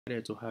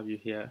Glad to have you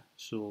here.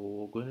 So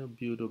we're going to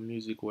build a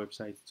music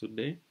website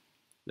today.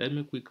 Let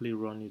me quickly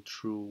run you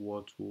through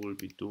what we'll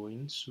be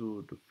doing.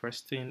 So the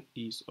first thing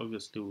is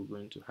obviously we're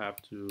going to have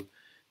to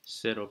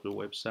set up the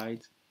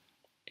website,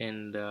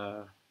 and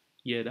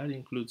yeah, that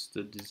includes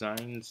the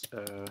designs,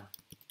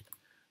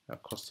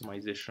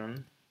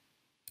 customization,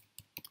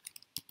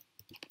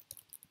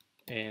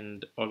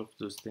 and all of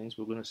those things.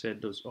 We're going to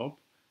set those up,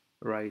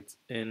 right?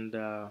 And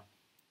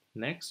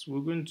next,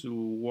 we're going to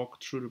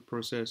walk through the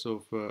process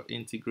of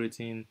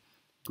integrating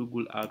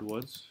Google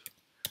AdWords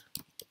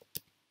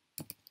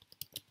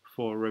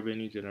for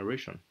revenue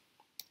generation.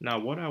 Now,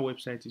 what our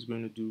website is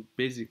going to do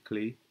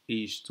basically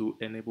is to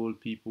enable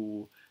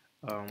people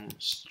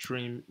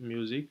stream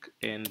music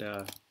and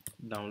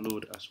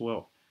download as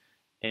well.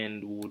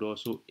 And we would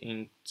also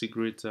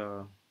integrate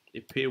a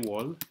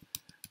paywall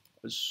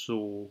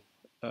so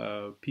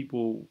so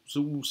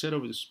we'll set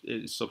up a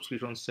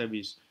subscription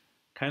service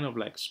kind of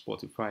like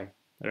Spotify,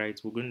 right?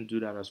 We're going to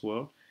do that as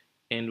well,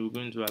 and we're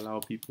going to allow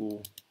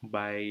people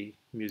buy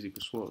music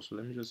as well. So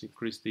let me just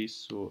increase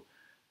this so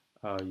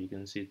you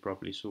can see it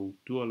properly. So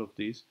do all of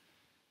this,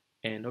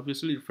 and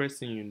obviously the first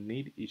thing you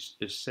need is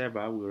a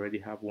server. We already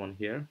have one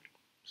here,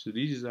 so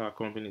this is our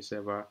company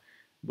server,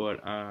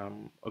 but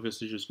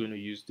obviously just going to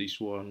use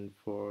this one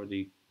for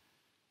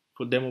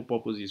demo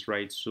purposes,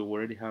 right? So we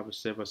already have a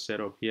server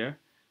set up here.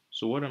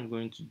 So what I'm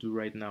going to do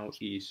right now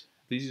is,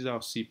 this is our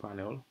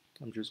cPanel.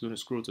 I'm just going to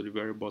scroll to the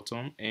very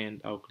bottom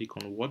and I'll click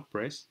on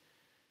WordPress.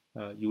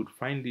 You would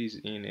find this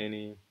in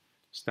any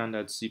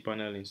standard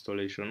cPanel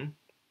installation.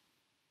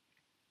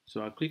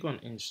 So I'll click on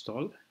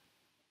install,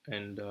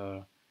 and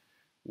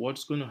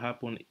what's going to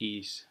happen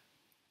is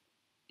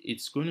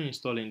it's going to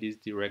install in this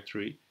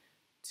directory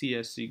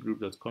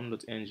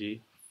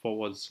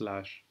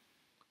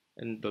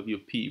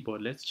tscgroup.com.ng/nwp,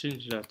 but let's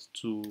change that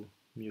to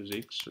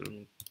music.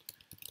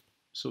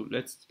 So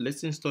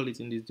let's install it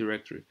in this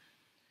directory.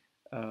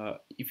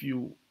 If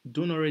you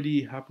don't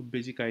already have a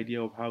basic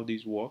idea of how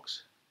this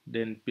works,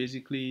 then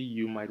basically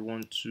you might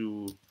want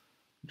to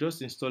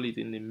just install it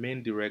in the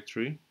main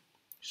directory.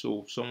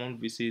 So if someone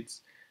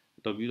visits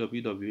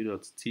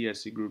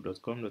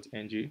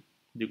www.tscgroup.com.ng,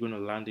 they're going to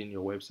land in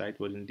your website.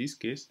 But in this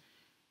case,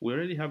 we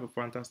already have a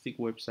fantastic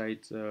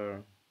website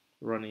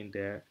running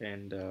there,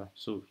 and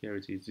so here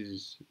it is. This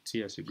is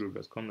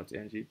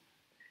tscgroup.com.ng,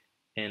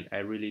 and I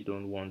really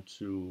don't want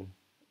to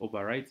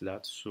overwrite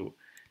that, so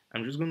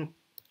I'm just going to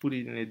put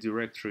it in a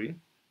directory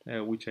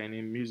which I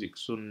name music.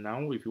 So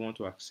now if you want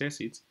to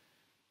access it,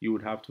 you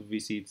would have to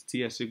visit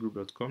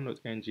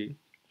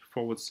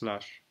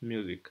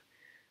tscgroup.com.ng/music.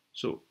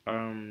 So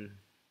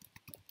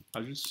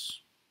I'll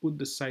just put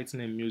the site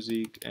name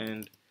music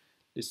and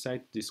the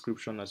site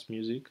description as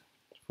music.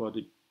 For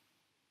the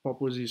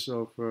purposes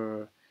of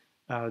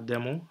our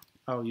demo,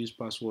 I'll use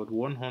password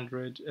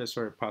 100,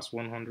 pass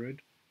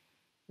 100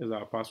 as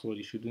our password.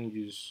 You shouldn't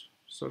use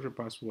such a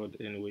password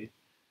anyway.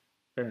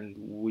 And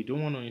we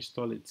don't want to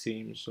install a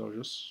theme, so I'll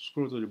just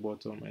scroll to the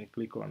bottom and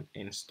click on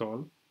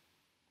install,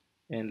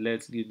 and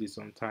let's give this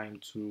some time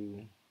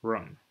to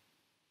run.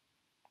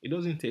 It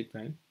doesn't take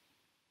time.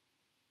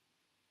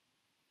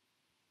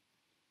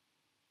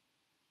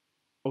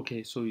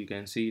 Okay, so you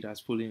can see it has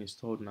fully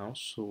installed now.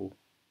 So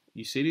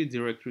you see the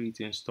directory it's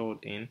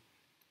installed in,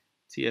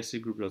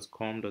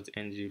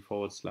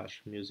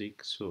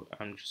 tscgroup.com.ng/music. So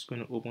I'm just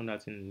going to open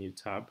that in a new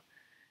tab,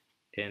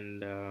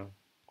 and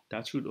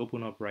that should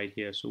open up right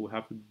here. So we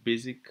have a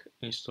basic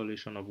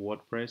installation of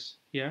WordPress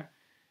here,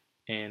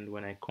 and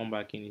when I come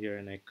back in here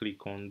and I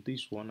click on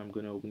this one, I'm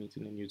going to open it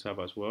in a new tab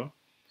as well.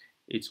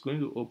 It's going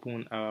to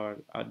open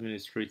our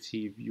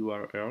administrative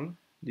URL.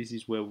 This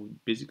is where we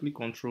basically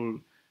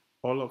control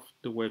all of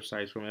the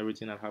websites, from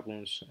everything that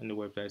happens in the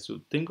website.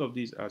 So think of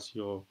this as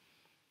your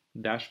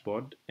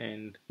dashboard,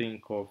 and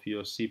think of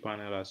your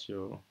cPanel as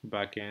your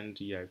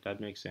backend. Yeah, if that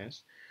makes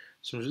sense.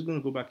 So I'm just going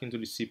to go back into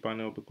the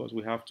cPanel because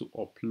we have to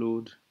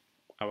upload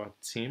our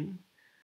theme